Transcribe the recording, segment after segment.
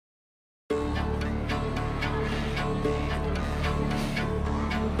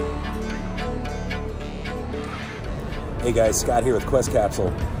Hey guys, Scott here with Quest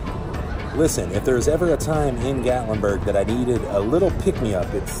Capsule. Listen, if there's ever a time in Gatlinburg that I needed a little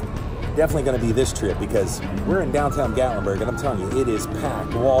pick-me-up, it's definitely going to be this trip, because we're in downtown Gatlinburg, and I'm telling you, it is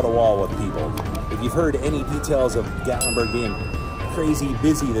packed wall to wall with people. If you've heard any details of Gatlinburg being crazy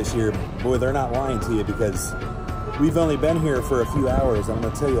busy this year, boy, they're not lying to you, because we've only been here for a few hours. I'm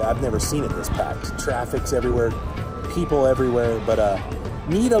going to tell you, I've never seen it this packed. Traffic's everywhere, people everywhere, but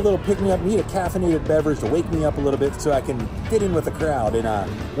need a little pick-me-up, need a caffeinated beverage to wake me up a little bit so I can fit in with the crowd.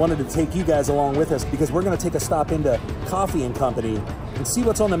 And wanted to take you guys along with us, because we're going to take a stop into Coffee and Company and see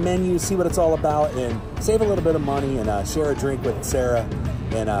what's on the menu, see what it's all about, and save a little bit of money and share a drink with Sarah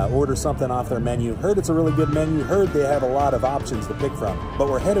and order something off their menu. Heard it's a really good menu, heard they have a lot of options to pick from. But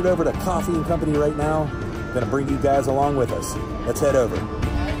we're headed over to Coffee and Company right now. Gonna bring you guys along with us. Let's head over.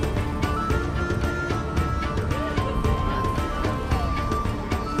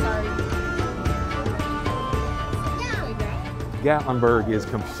 Gatlinburg is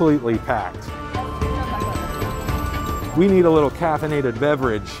completely packed. We need a little caffeinated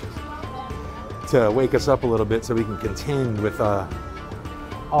beverage to wake us up a little bit so we can contend with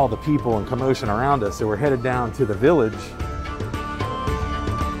all the people and commotion around us. So we're headed down to the village.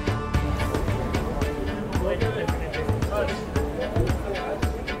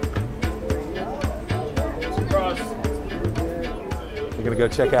 We're gonna go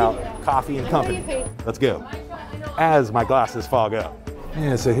check out Coffee and Company. Let's go. As my glasses fog up.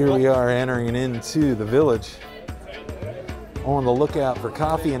 Yeah, so here we are entering into the village, on the lookout for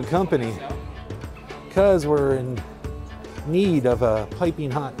Coffee and Company, because we're in need of a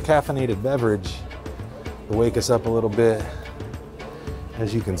piping hot caffeinated beverage to wake us up a little bit.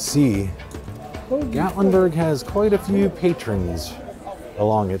 As you can see, Gatlinburg has quite a few patrons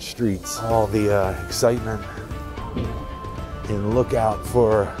along its streets. All the excitement and lookout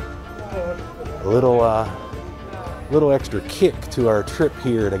for a little extra kick to our trip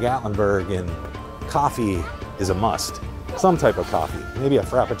here to Gatlinburg, and coffee is a must. Some type of coffee, maybe a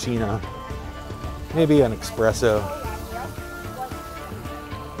frappuccino, maybe an espresso.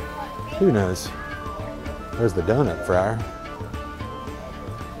 Who knows? There's the donut fryer.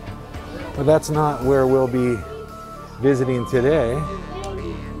 But that's not where we'll be visiting today.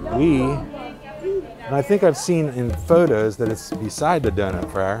 And I think I've seen in photos that it's beside the donut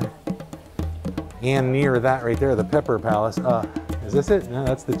fryer. And near that right there, the Pepper Palace. Is this it? No,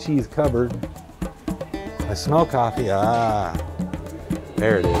 that's the cheese cupboard. I smell coffee. Ah,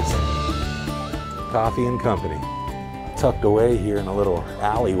 there it is. Coffee and Company. Tucked away here in a little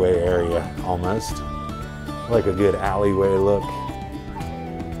alleyway area, almost. Like a good alleyway look.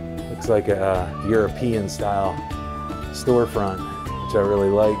 Looks like a European style storefront, which I really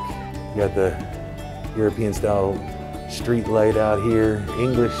like. You got the European style street light out here,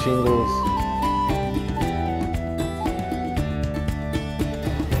 English shingles.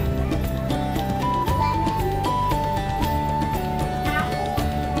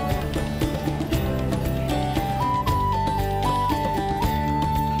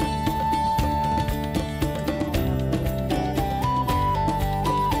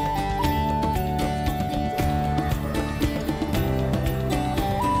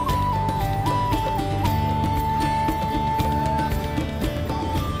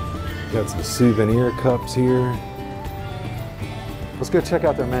 Got some souvenir cups here. Let's go check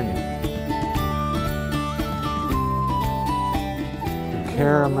out their menu.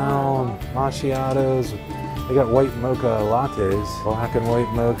 Caramel macchiatos. They got white mocha lattes, black and white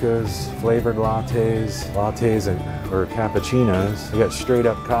mochas, flavored lattes, or cappuccinos. They got straight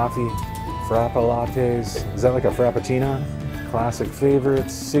up coffee, frappa lattes. Is that like a frappuccino? Classic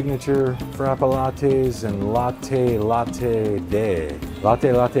favorites, signature frappa lattes, and latte day.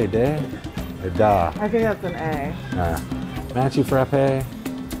 Latte day? Or da? I think that's an A. Matcha frappe,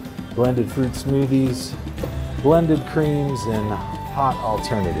 blended fruit smoothies, blended creams, and hot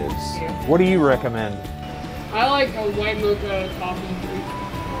alternatives. What do you recommend? I like a white mocha toffee drink.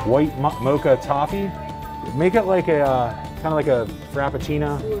 White mocha toffee? Make it like a kind of like a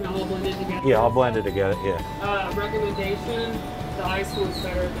frappuccino. Ooh, and all blended together. Yeah, all blended together. Yeah. Recommendation: the ice one's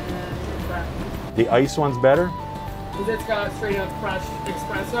better than the frappuccino. The ice one's better? Because it's got straight up fresh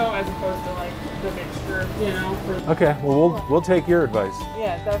espresso as opposed to like the mixture, you know. Okay, well we'll take your advice.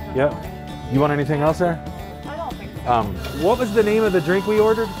 Yeah, definitely. Yep. You want anything else there? I don't think so. What was the name of the drink we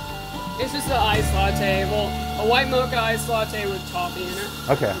ordered? It's just an iced latte. Well, a white mocha iced latte with coffee in it.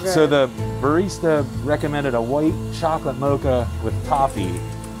 Okay, so the barista recommended a white chocolate mocha with toffee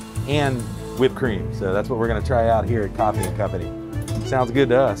and whipped cream. So that's what we're gonna try out here at Coffee and Company. Sounds good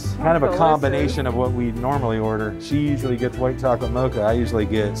to us. Kind of a delicious. combination of what we normally order. She usually gets white chocolate mocha. I usually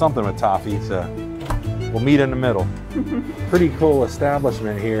get something with toffee, so we'll meet in the middle. Pretty cool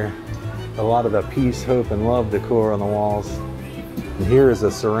establishment here. A lot of the peace, hope, and love decor on the walls. And here is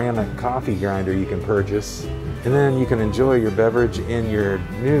a ceramic coffee grinder you can purchase. And then you can enjoy your beverage in your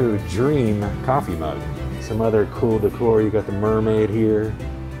new dream coffee mug. Some other cool decor. You got the mermaid here.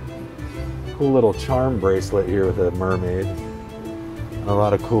 Cool little charm bracelet here with a mermaid. A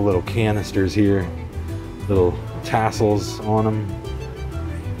lot of cool little canisters here. Little tassels on them.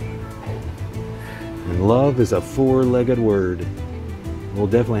 And love is a four-legged word. We'll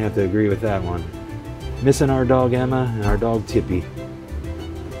definitely have to agree with that one. Missing our dog Emma and our dog Tippy.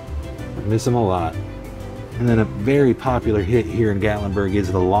 I miss them a lot. And then a very popular hit here in Gatlinburg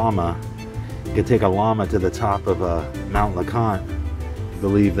is the llama. You could take a llama to the top of Mount LeConte. I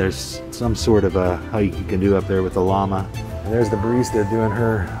believe there's some sort of a hike you can do up there with the llama. And there's the barista doing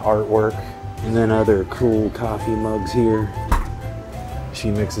her artwork. And then other cool coffee mugs here.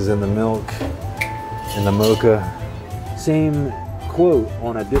 She mixes in the milk and the mocha. Same quote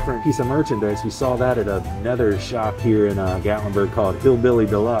on a different piece of merchandise. We saw that at another shop here in Gatlinburg called Hillbilly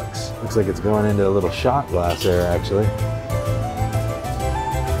Deluxe. Looks like it's going into a little shot glass there, actually.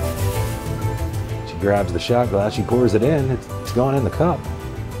 She grabs the shot glass, she pours it in, it's going in the cup.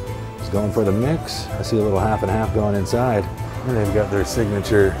 It's going for the mix. I see a little half and half going inside. And they've got their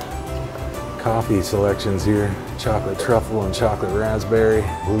signature coffee selections here. Chocolate truffle and chocolate raspberry,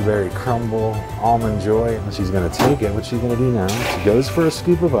 blueberry crumble, almond joy. And she's gonna take it. What's she gonna do now? She goes for a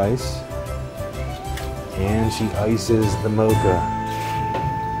scoop of ice and she ices the mocha.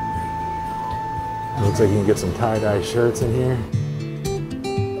 Looks like you can get some tie-dye shirts in here.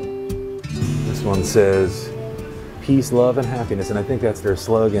 This one says peace, love, and happiness. And I think that's their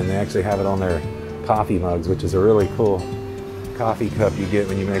slogan. They actually have it on their coffee mugs, which is a really cool coffee cup you get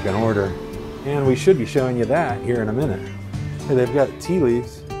when you make an order. And we should be showing you that here in a minute. Hey, they've got tea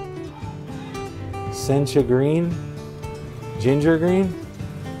leaves. Sencha green, ginger green.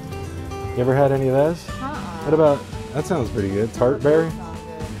 You ever had any of those? What about, that sounds pretty good. Tart berry.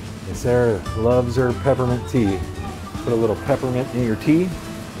 And Sarah loves her peppermint tea. Put a little peppermint in your tea,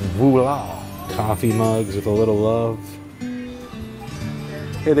 and voila. Coffee mugs with a little love.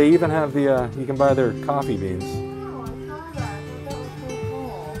 Hey, they even have the, you can buy their coffee beans.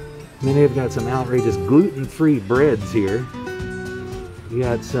 And then they've got some outrageous gluten-free breads here. You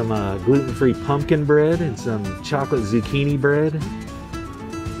got some gluten-free pumpkin bread and some chocolate zucchini bread.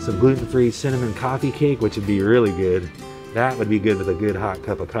 Some gluten-free cinnamon coffee cake, which would be really good. That would be good with a good hot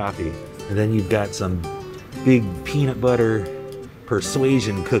cup of coffee. And then you've got some big peanut butter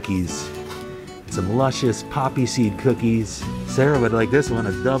persuasion cookies. Some luscious poppy seed cookies. Sarah would like this one,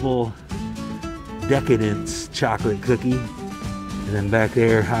 a double decadence chocolate cookie. And then back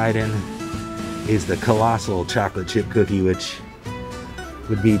there hiding is the colossal chocolate chip cookie, which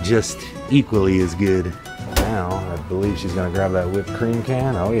would be just equally as good. Now, I believe she's gonna grab that whipped cream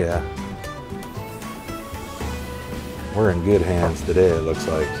can. Oh yeah. We're in good hands today, it looks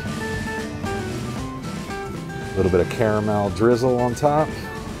like. A little bit of caramel drizzle on top.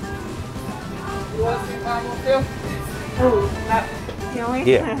 You want some caramel too? Oh, that, can we?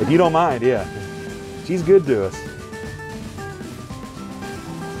 Yeah, if you don't mind, yeah. She's good to us.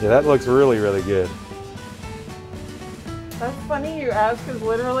 Yeah, that looks really, really good. That's funny you ask, because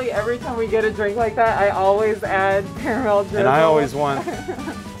literally every time we get a drink like that, I always add caramel drizzle. And I always want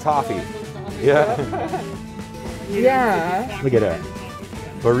toffee. Yeah. Yeah. Look at that.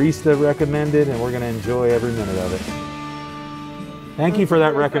 Barista recommended, and we're gonna enjoy every minute of it. Thank you for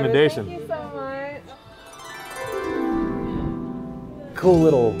that recommendation. Thank you so much. Cool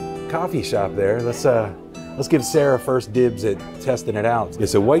little coffee shop there. Let's give Sarah first dibs at testing it out.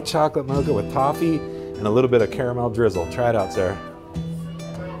 It's a white chocolate mocha with toffee and a little bit of caramel drizzle. Try it out, Sarah.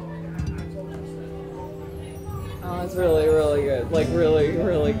 Oh, it's really, really good. Like really,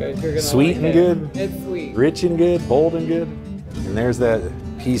 really good. You're gonna Sweet like and it. good. It's sweet. Rich and good, bold and good. And there's that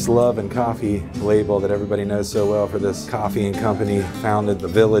peace, love, and coffee label that everybody knows so well for this coffee and company founded the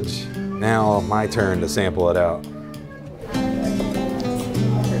village. Now my turn to sample it out.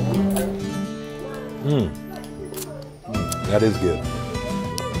 That is good.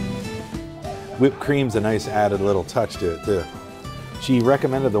 Whipped cream's a nice added little touch to it too. She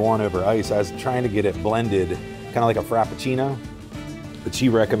recommended the one over ice. I was trying to get it blended, kind of like a Frappuccino, but she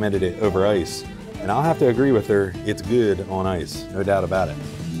recommended it over ice. And I'll have to agree with her, it's good on ice, no doubt about it.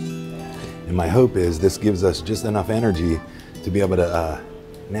 And my hope is this gives us just enough energy to be able to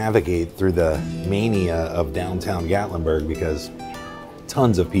navigate through the mania of downtown Gatlinburg, because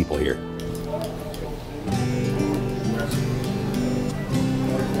tons of people here.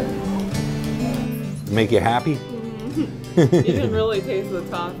 Make you happy? You can really taste the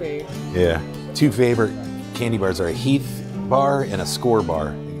toffee. Yeah. Two favorite candy bars are a Heath bar and a Score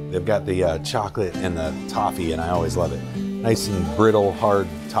bar. They've got the chocolate and the toffee, and I always love it. Nice and brittle, hard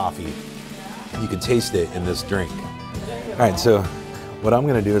toffee. You can taste it in this drink. All right, so what I'm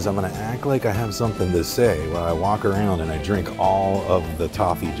gonna do is I'm gonna act like I have something to say while I walk around and I drink all of the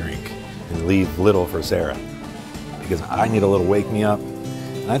toffee drink and leave little for Sarah, because I need a little wake me up.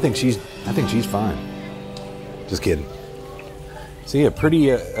 And I think she's fine. Just kidding. See, a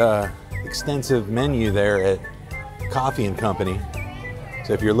pretty extensive menu there at Coffee and Company.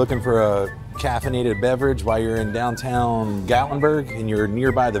 So if you're looking for a caffeinated beverage while you're in downtown Gatlinburg and you're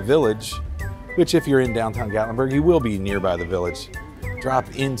nearby the village, which if you're in downtown Gatlinburg, you will be nearby the village,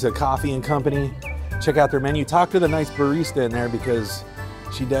 drop into Coffee and Company, check out their menu, talk to the nice barista in there, because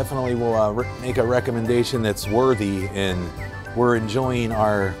she definitely will make a recommendation that's worthy. And we're enjoying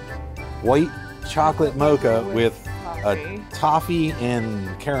our white chocolate mocha with a toffee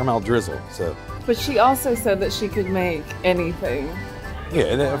and caramel drizzle. So, but she also said that she could make anything.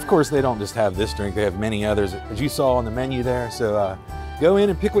 Yeah, of course they don't just have this drink, they have many others, as you saw on the menu there. So go in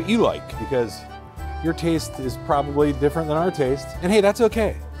and pick what you like, because your taste is probably different than our taste. And hey, that's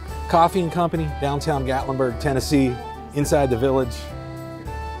okay. Coffee and Company, downtown Gatlinburg, Tennessee, inside the village.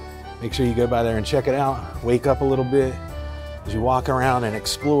 Make sure you go by there and check it out. Wake up a little bit as you walk around and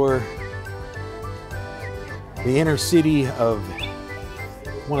explore the inner city of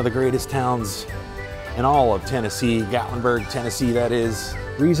one of the greatest towns in all of Tennessee, Gatlinburg, Tennessee, that is.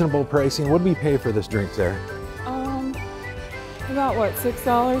 Reasonable pricing. What did we pay for this drink, Sarah? About what, $6?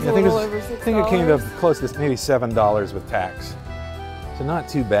 Yeah, a little over $6? I think it came to close to maybe $7 with tax. So not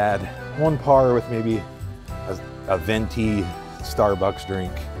too bad. On par with maybe a venti Starbucks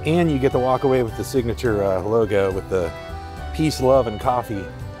drink. And you get to walk away with the signature logo with the peace, love, and coffee.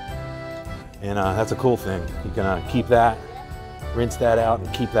 And that's a cool thing. You can keep that, rinse that out,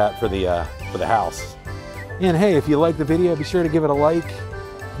 and keep that for the house. And hey, if you like the video, be sure to give it a like.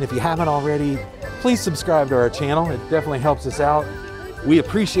 And if you haven't already, please subscribe to our channel. It definitely helps us out. We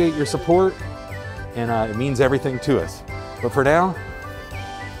appreciate your support, and it means everything to us. But for now,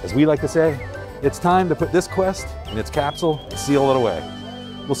 as we like to say, it's time to put this quest in its capsule and seal it away.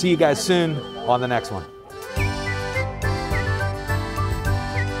 We'll see you guys soon on the next one.